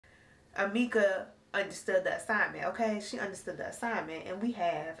Amika understood the assignment, okay? She understood the assignment, and we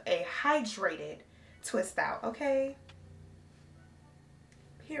have a hydrated twist out, okay?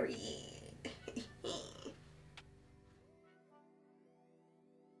 Period.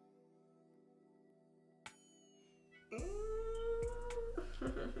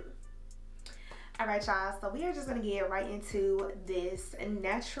 Alright y'all, so we are just gonna get right into this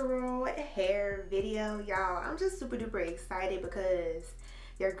natural hair video. Y'all, I'm just super duper excited because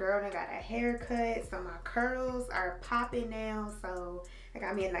your girl done got a haircut, so my curls are popping now. So I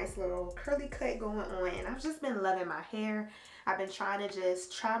got me a nice little curly cut going on, and I've just been loving my hair. I've been trying to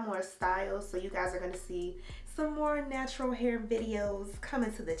just try more styles, so you guys are gonna see some more natural hair videos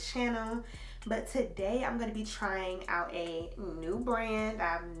coming to the channel. But today I'm gonna be trying out a new brand.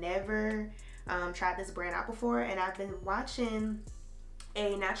 I've never tried this brand out before, and I've been watching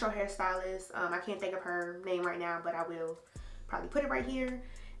a natural hairstylist. I can't think of her name right now, but I will probably put it right here.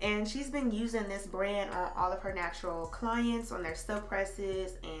 And she's been using this brand on all of her natural clients, on their silk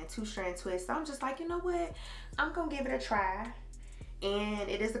presses and two-strand twists. So I'm just like, you know what, I'm gonna give it a try. And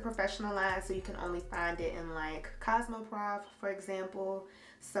it is a professional line, so you can only find it in like Cosmoprof, for example.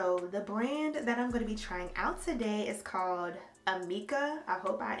 So the brand that I'm going to be trying out today is called Amika. I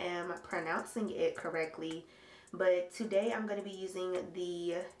hope I am pronouncing it correctly. But today I'm going to be using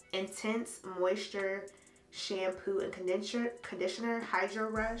the Intense Moisture Shampoo and Conditioner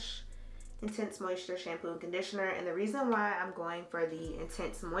Hydrorush. Intense Moisture Shampoo and Conditioner. And the reason why I'm going for the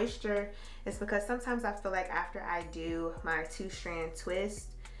Intense Moisture is because sometimes I feel like after I do my two-strand twist,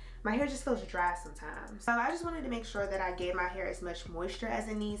 my hair just feels dry sometimes. So I just wanted to make sure that I gave my hair as much moisture as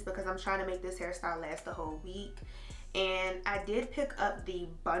it needs, because I'm trying to make this hairstyle last the whole week. And I did pick up the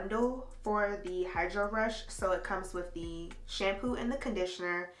bundle for the Hydrorush, so it comes with the shampoo and the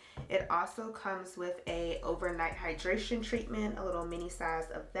conditioner. It also comes with a overnight hydration treatment, a little mini size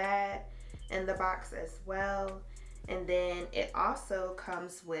of that in the box as well. And then it also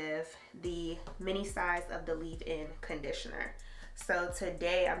comes with the mini size of the leave-in conditioner. So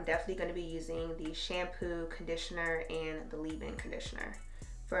today I'm definitely going to be using the shampoo, conditioner, and the leave-in conditioner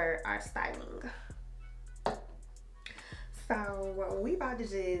for our styling. So we about to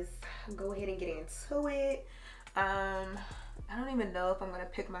just go ahead and get into it. I don't even know if I'm gonna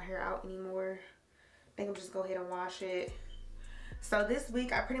pick my hair out anymore. I think I'm just go ahead and wash it. So this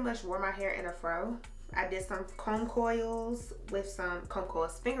week I pretty much wore my hair in a fro. I did some comb coils with some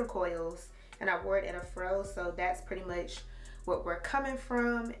finger coils, and I wore it in a fro. So that's pretty much what we're coming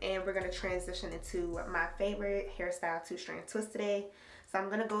from, and we're gonna transition into my favorite hairstyle, two-strand twist today. So I'm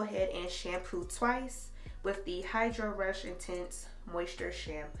gonna go ahead and shampoo twice with the Hydrorush Intense Moisture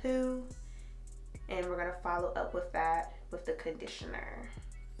Shampoo, and we're gonna follow up with that with the conditioner.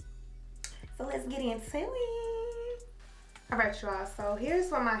 So let's get into it. All right, y'all, so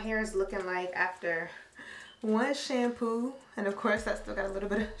here's what my hair is looking like after one shampoo, and of course I still got a little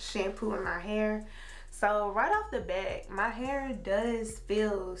bit of shampoo in my hair. So right off the bat, my hair does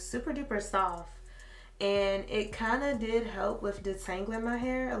feel super duper soft, and it kind of did help with detangling my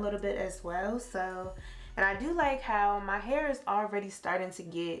hair a little bit as well. So, and I do like how my hair is already starting to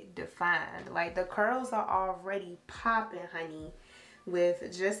get defined. Like the curls are already popping, honey,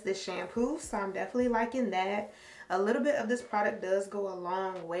 with just the shampoo. So I'm definitely liking that. A little bit of this product does go a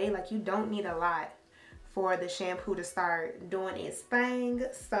long way. Like you don't need a lot for the shampoo to start doing its thing.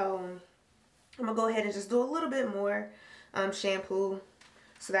 So I'm gonna go ahead and just do a little bit more shampoo,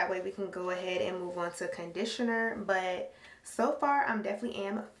 so that way we can go ahead and move on to conditioner. But so far I'm definitely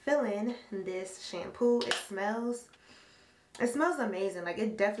am feeling this shampoo. It smells amazing. Like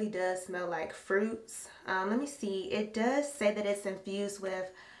it definitely does smell like fruits. Let me see, it does say that it's infused with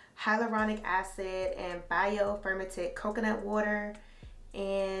hyaluronic acid and bio-fermented coconut water,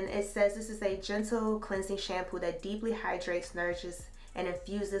 and it says this is a gentle cleansing shampoo that deeply hydrates, nourishes, and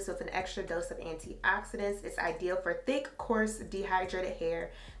infuses with an extra dose of antioxidants. It's ideal for thick, coarse, dehydrated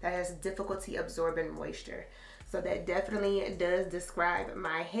hair that has difficulty absorbing moisture. So that definitely does describe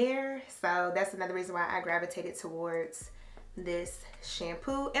my hair. So that's another reason why I gravitated towards this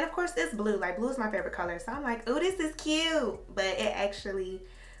shampoo. And of course it's blue. Like blue is my favorite color. So I'm like, oh, this is cute. But it actually,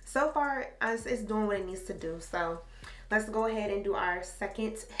 so far, it's doing what it needs to do. So let's go ahead and do our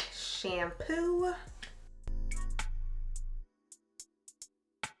second shampoo.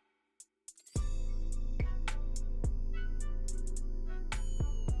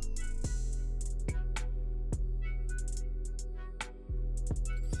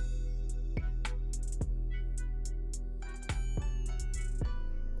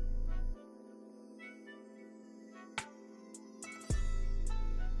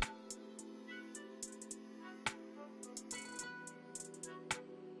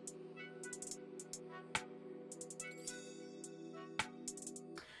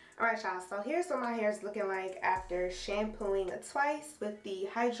 Alright y'all, so here's what my hair is looking like after shampooing twice with the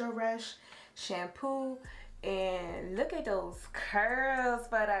Hydrorush shampoo. And look at those curls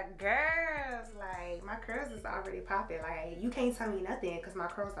for the girls. Like, my curls is already popping. Like, you can't tell me nothing because my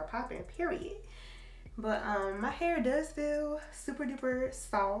curls are popping, period. But my hair does feel super duper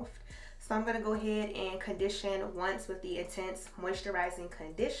soft. So I'm gonna go ahead and condition once with the Intense Moisturizing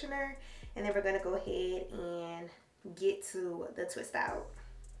Conditioner. And then we're gonna go ahead and get to the twist out.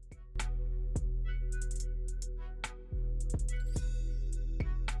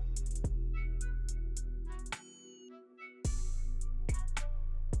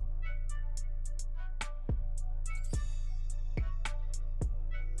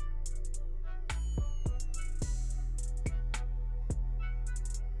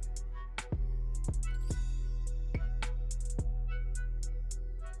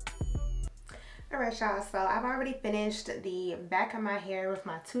 Alright y'all, so I've already finished the back of my hair with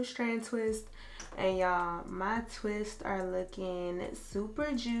my 2-strand twist. And y'all, my twists are looking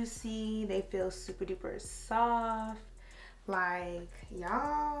super juicy. They feel super duper soft. Like,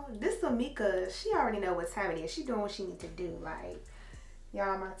 y'all, this Amika, she already know what time it is. She doing what she need to do. Like,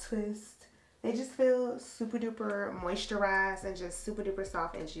 y'all, my twists, they just feel super duper moisturized and just super duper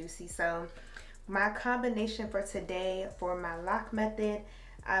soft and juicy. So my combination for today for my lock method,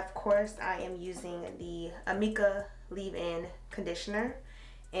 of course, I am using the Amika leave-in conditioner,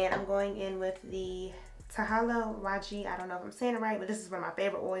 and I'm going in with the Tahala Waji. I don't know if I'm saying it right, but this is one of my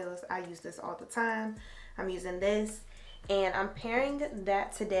favorite oils. I use this all the time. I'm using this, and I'm pairing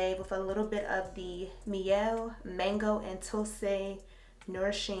that today with a little bit of the Miel Mango and Tulse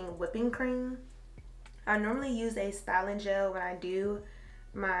Nourishing Whipping Cream. I normally use a styling gel when I do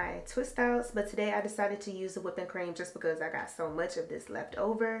my twist outs, but today I decided to use the whipping cream just because I got so much of this left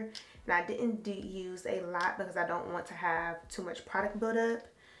over, and I didn't use a lot because I don't want to have too much product buildup.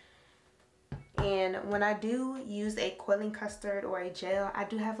 And when I do use a coiling custard or a gel, I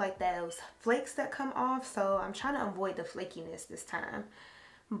do have like those flakes that come off, so I'm trying to avoid the flakiness this time.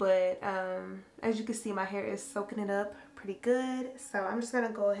 But as you can see, my hair is soaking it up pretty good, so I'm just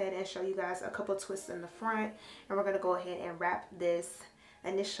gonna go ahead and show you guys a couple twists in the front, and we're gonna go ahead and wrap this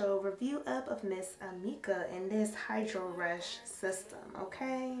initial review up of Miss Amika in this Hydrorush system,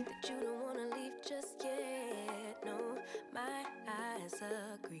 okay? But you don't wanna leave just yet, no, my eyes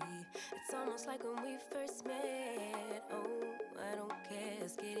agree. It's almost like when we first met. Oh, I don't care,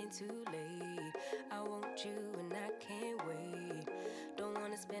 it's getting too late. I want you and I can't wait. Don't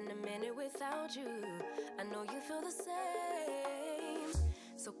wanna spend a minute without you. I know you feel the same.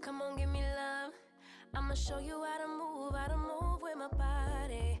 So come on, give me love. I'ma show you how to move with my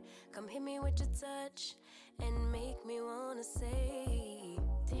body. Come hit me with your touch and make me wanna say,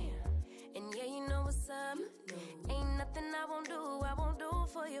 damn. And yeah, you know what's up. Ain't nothing I won't do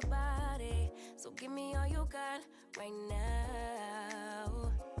for your body. So give me all you got right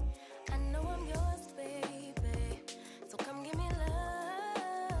now. I know I'm yours, baby. So come give me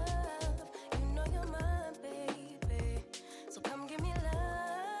love. You know you're mine, baby. So come give me love.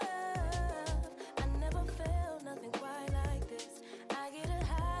 Nothing quite like this. I get a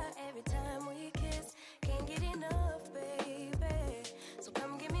high every time we kiss. Can't get enough, baby. So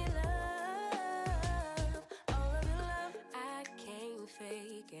come give me love, all of your love. I can't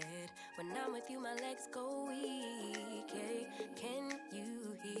fake it. When I'm with you, my legs go weak. Yeah. Can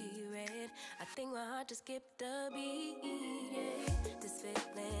you hear it? I think my heart just skipped a beat. Yeah. This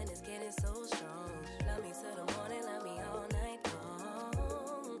feeling is getting so strong. Love me till the morning, love me all night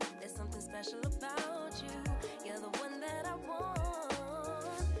long. There's something special about you. You're the one that I want.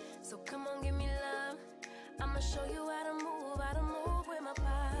 So come on, give me love. I'ma show you how to move with my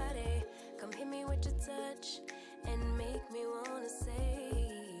body. Come hit me with your touch and make me wanna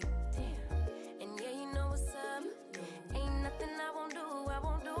say, damn. And yeah, you know what's up. Ain't nothing I won't do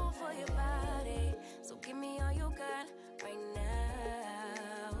for your body. So give me all you got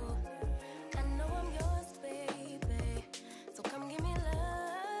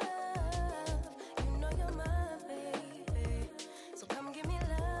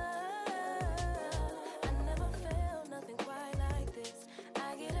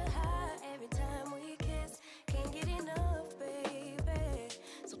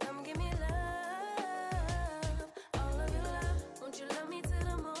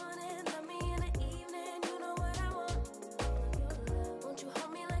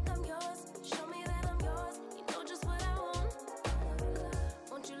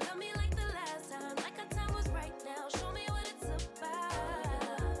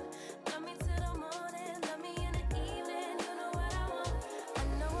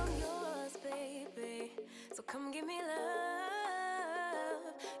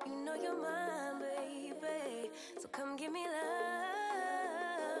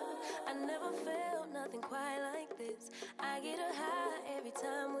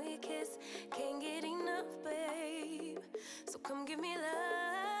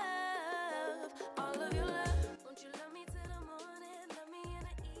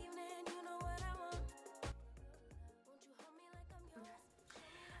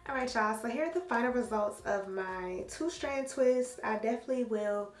Alright y'all, so here are the final results of my 2-strand twist. I definitely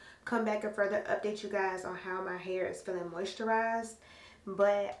will come back and further update you guys on how my hair is feeling moisturized.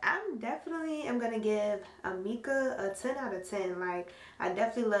 But I'm gonna give Amika a 10 out of 10. Like, I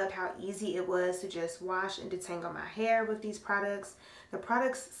definitely loved how easy it was to just wash and detangle my hair with these products. The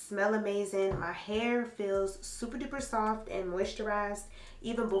products smell amazing. My hair feels super duper soft and moisturized.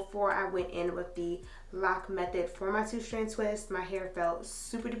 Even before I went in with the lock method for my 2-strand twist, my hair felt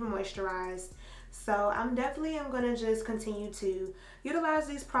super duper moisturized. So I'm gonna just continue to utilize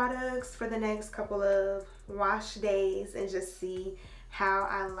these products for the next couple of wash days and just see how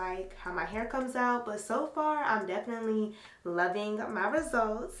I like how my hair comes out. But so far I'm definitely loving my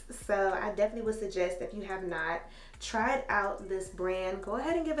results. So I definitely would suggest, if you have not tried out this brand, go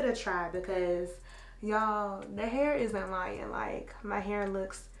ahead and give it a try, because y'all, the hair isn't lying. Like, my hair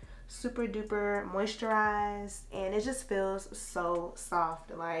looks super duper moisturized and it just feels so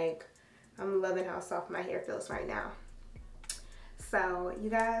soft. Like, I'm loving how soft my hair feels right now. So you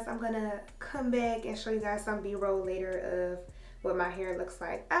guys, I'm gonna come back and show you guys some b-roll later of what my hair looks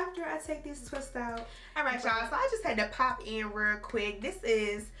like after I take these twists out. All right, y'all, so I just had to pop in real quick. This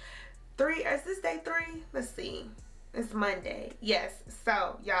is is this day 3? Let's see. It's Monday. Yes.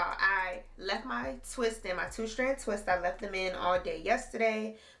 So y'all, I left my twist in, my 2-strand twist. I left them in all day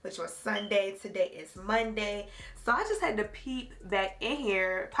yesterday, which was Sunday. Today is Monday. So I just had to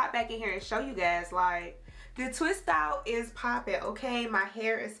pop back in here and show you guys, like, the twist out is popping, okay? My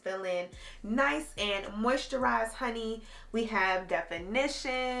hair is feeling nice and moisturized, honey. We have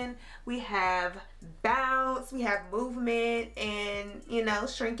definition, we have bounce, we have movement, and, you know,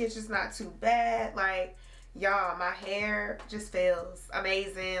 shrinkage is not too bad. Like, y'all, my hair just feels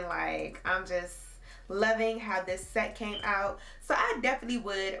amazing. Like, I'm just loving how this set came out. So I definitely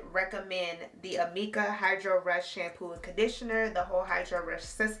would recommend the Amika Hydrorush shampoo and conditioner, the whole Hydrorush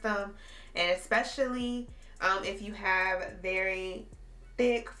system, and especially if you have very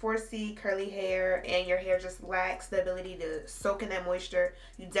thick 4C curly hair and your hair just lacks the ability to soak in that moisture,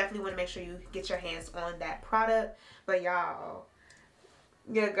 you definitely want to make sure you get your hands on that product. But y'all,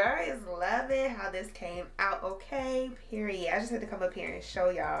 your girl is loving how this came out, okay? Period. I just had to come up here and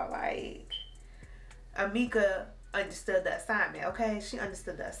show y'all, like, Amika understood the assignment, okay? She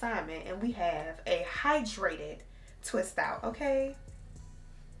understood the assignment, and we have a hydrated twist out, okay?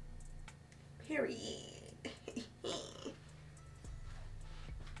 Period.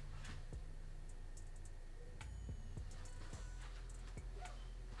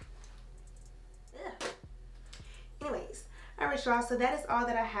 Anyways, alright y'all, so that is all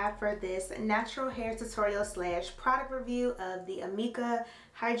that I have for this natural hair tutorial / product review of the Amika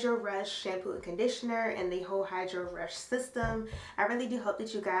Hydrorush shampoo and conditioner and the whole Hydrorush system. I really do hope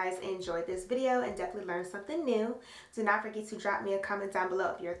that you guys enjoyed this video and definitely learned something new. Do not forget to drop me a comment down below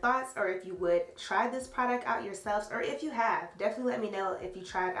of your thoughts, or if you would try this product out yourselves, or if you have, definitely let me know if you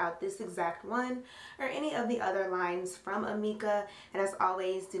tried out this exact one or any of the other lines from Amika. And as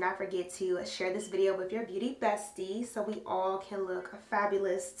always, do not forget to share this video with your beauty bestie so we all can look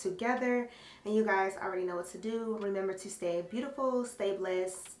fabulous together. And you guys already know what to do. Remember to stay beautiful, stay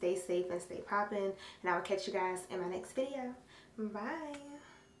blessed, stay safe, and stay poppin'. And I will catch you guys in my next video. Bye.